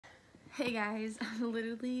Hey guys, I'm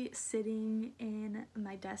literally sitting in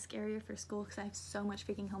my desk area for school because I have so much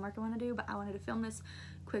freaking homework I want to do, but I wanted to film this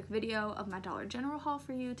quick video of my Dollar General haul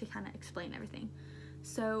for you to kind of explain everything.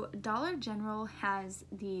 So Dollar General has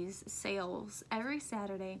these sales every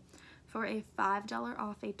Saturday for a $5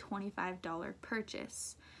 off a $25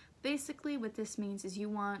 purchase. Basically what this means is you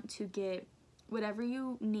want to get whatever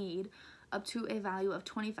you need up to a value of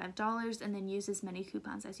 $25 and then use as many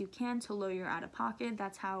coupons as you can to lower your out-of-pocket.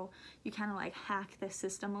 That's how you kind of like hack the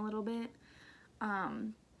system a little bit.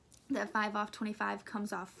 That 5 off 25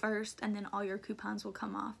 comes off first and then all your coupons will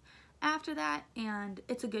come off after that, and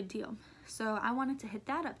it's a good deal. So I wanted to hit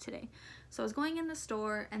that up today. So I was going in the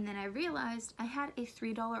store and then I realized I had a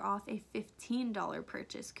 $3 off a $15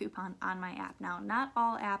 purchase coupon on my app. Now not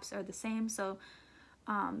all apps are the same, so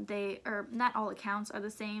not all accounts are the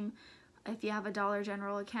same. If you have a Dollar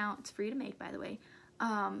General account, it's free to make, by the way.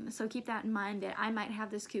 So keep that in mind that I might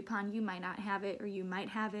have this coupon, you might not have it, or you might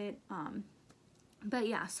have it. But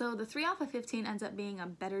yeah, so the 3 off of 15 ends up being a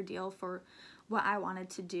better deal for what I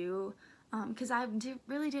wanted to do, because I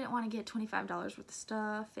really didn't want to get $25 worth of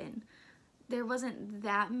stuff, and there wasn't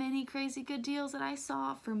that many crazy good deals that I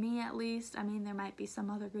saw, for me at least. I mean, there might be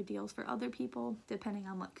some other good deals for other people, depending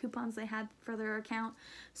on what coupons they had for their account.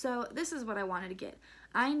 So this is what I wanted to get.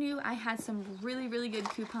 I knew I had some really good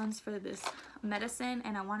coupons for this medicine,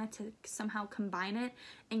 and I wanted to somehow combine it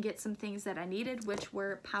and get some things that I needed, which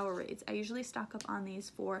were Powerades. I usually stock up on these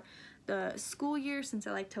for the school year since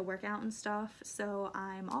I like to work out and stuff, so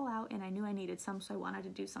I'm all out and I knew I needed some, so I wanted to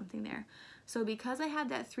do something there. So because I had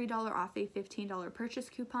that $3 off a $15 purchase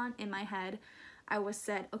coupon in my head, I was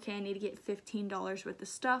set, okay, I need to get $15 worth of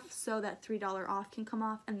stuff so that $3 off can come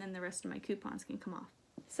off and then the rest of my coupons can come off.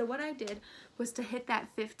 So what I did was, to hit that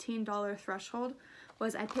 $15 threshold,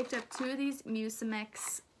 was I picked up 2 of these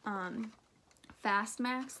Mucinex Fast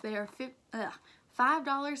Max. They are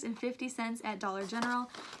 $5.50 at Dollar General,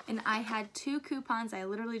 and I had 2 coupons I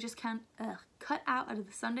literally just cut out of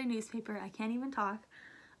the Sunday newspaper. I can't even talk.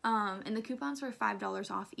 And the coupons were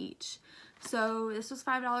 $5 off each. So this was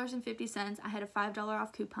 $5.50. I had a $5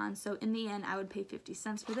 off coupon, so in the end I would pay 50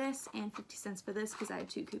 cents for this and 50 cents for this because I had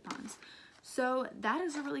 2 coupons. So that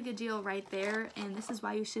is a really good deal right there, and this is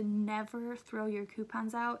why you should never throw your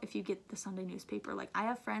coupons out if you get the Sunday newspaper. Like, I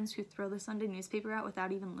have friends who throw the Sunday newspaper out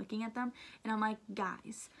without even looking at them, and I'm like,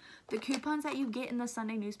 guys, the coupons that you get in the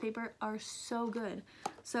Sunday newspaper are so good.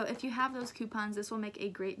 So if you have those coupons, this will make a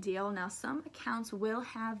great deal. Now, some accounts will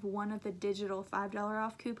have one of the digital $5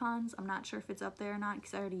 off coupons. I'm not sure if it's up there or not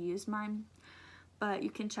because I already used mine, but you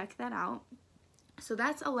can check that out. So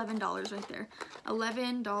that's $11 right there.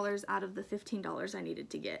 $11 out of the $15 I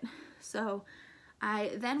needed to get. So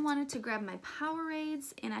I then wanted to grab my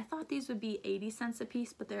Powerades, and I thought these would be 80 cents a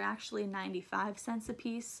piece, but they're actually 95 cents a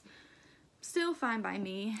piece. Still fine by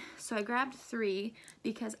me. So I grabbed 3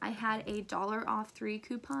 because I had a $1 off 3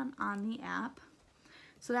 coupon on the app.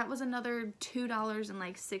 So that was another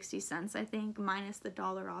 $2.60, I think, minus the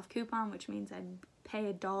 $1 off coupon, which means I'd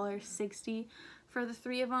pay $1.60 for the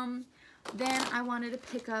 3 of them. Then I wanted to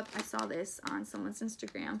pick up, I saw this on someone's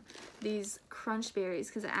Instagram, these Crunch Berries,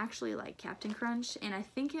 because I actually like Captain Crunch, and I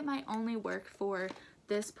think it might only work for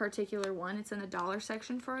this particular one. It's in the dollar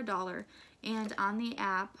section for $1, and on the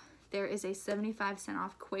app there is a 75-cent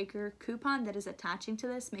off Quaker coupon that is attaching to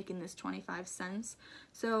this, making this 25 cents.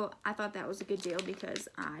 So I thought that was a good deal because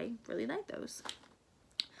I really like those.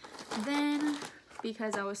 Then,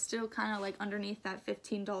 because I was still kind of like underneath that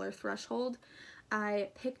 $15 threshold, I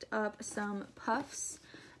picked up some Puffs,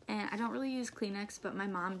 and I don't really use Kleenex, but my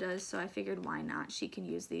mom does, so I figured why not? She can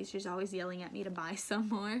use these. She's always yelling at me to buy some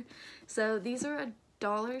more. So these are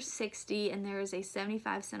 $1.60, and there is a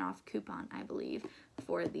 75-cent off coupon, I believe,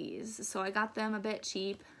 for these. So I got them a bit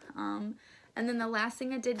cheap. And then the last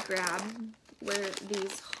thing I did grab were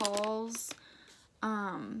these Halls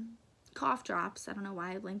cough drops. I don't know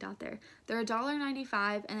why I blinked out there. They're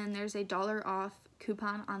 $1.95, and then there's a $1 off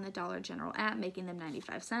coupon on the Dollar General app, making them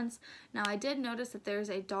 95 cents. Now, I did notice that there's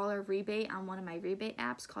a $1 rebate on one of my rebate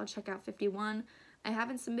apps called Checkout 51. I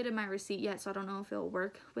haven't submitted my receipt yet, so I don't know if it'll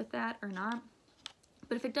work with that or not.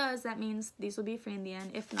 But if it does, that means these will be free in the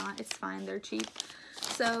end. If not, it's fine. They're cheap.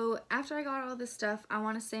 So after I got all this stuff, I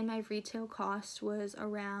want to say my retail cost was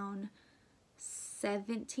around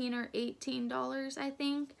 $17 or $18, I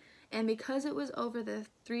think. And because it was over the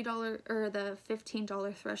 $3 or the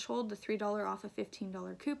 $15 threshold, the $3 off a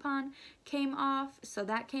 $15 coupon came off. So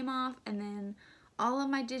that came off, and then all of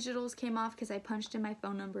my digitals came off because I punched in my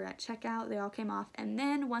phone number at checkout. They all came off. And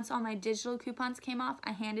then once all my digital coupons came off,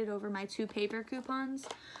 I handed over my 2 paper coupons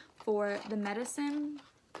for the medicine.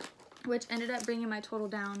 which ended up bringing my total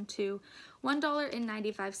down to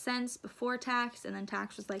 $1.95 before tax, and then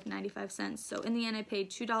tax was like 95 cents. So in the end, I paid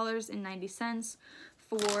 $2.90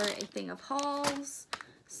 for a thing of Halls,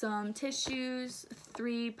 some tissues,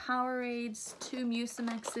 3 Powerades, 2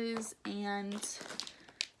 Mucimexes, and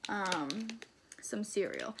some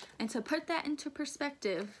cereal. And to put that into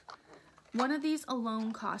perspective, one of these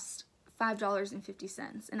alone cost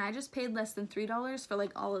 $5.50, and I just paid less than $3 for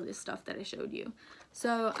like all of this stuff that I showed you.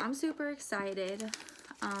 So I'm super excited.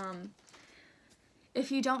 If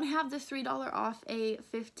you don't have the $3 off a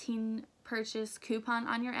 15 purchase coupon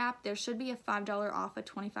on your app, there should be a $5 off a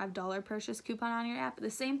 $25 purchase coupon on your app. The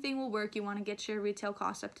same thing will work. You want to get your retail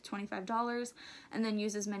cost up to $25 and then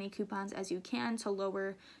use as many coupons as you can to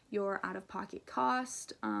lower your out-of-pocket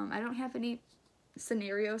cost. I don't have any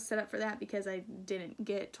scenario set up for that because I didn't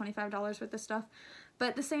get $25 worth of stuff,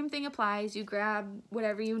 but the same thing applies. You grab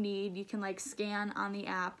whatever you need. You can like scan on the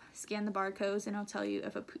app, scan the barcodes, and it'll tell you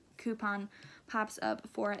if a coupon pops up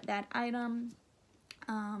for that item.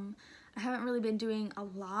 I haven't really been doing a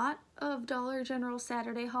lot of Dollar General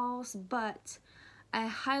Saturday hauls, but I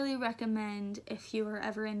highly recommend if you are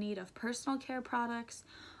ever in need of personal care products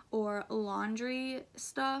or laundry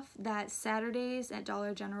stuff, that Saturdays at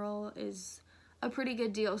Dollar General is a pretty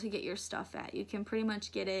good deal to get your stuff at. You can pretty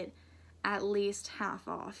much get it at least half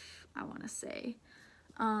off, I want to say.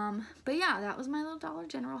 But yeah, that was my little Dollar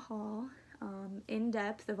General haul. In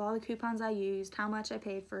depth of all the coupons I used, how much I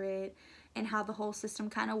paid for it, and how the whole system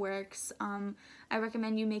kind of works. I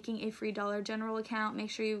recommend you making a free Dollar General account. Make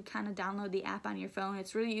sure you kind of download the app on your phone.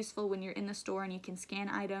 It's really useful when you're in the store and you can scan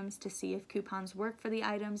items to see if coupons work for the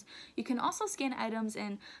items. You can also scan items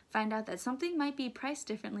and find out that something might be priced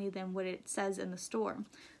differently than what it says in the store.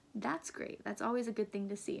 That's great. That's always a good thing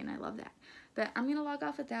to see, and I love that. But I'm going to log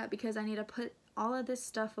off at that because I need to put all of this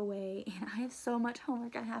stuff away, and I have so much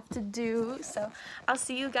homework I have to do. So I'll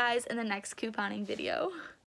see you guys in the next couponing video.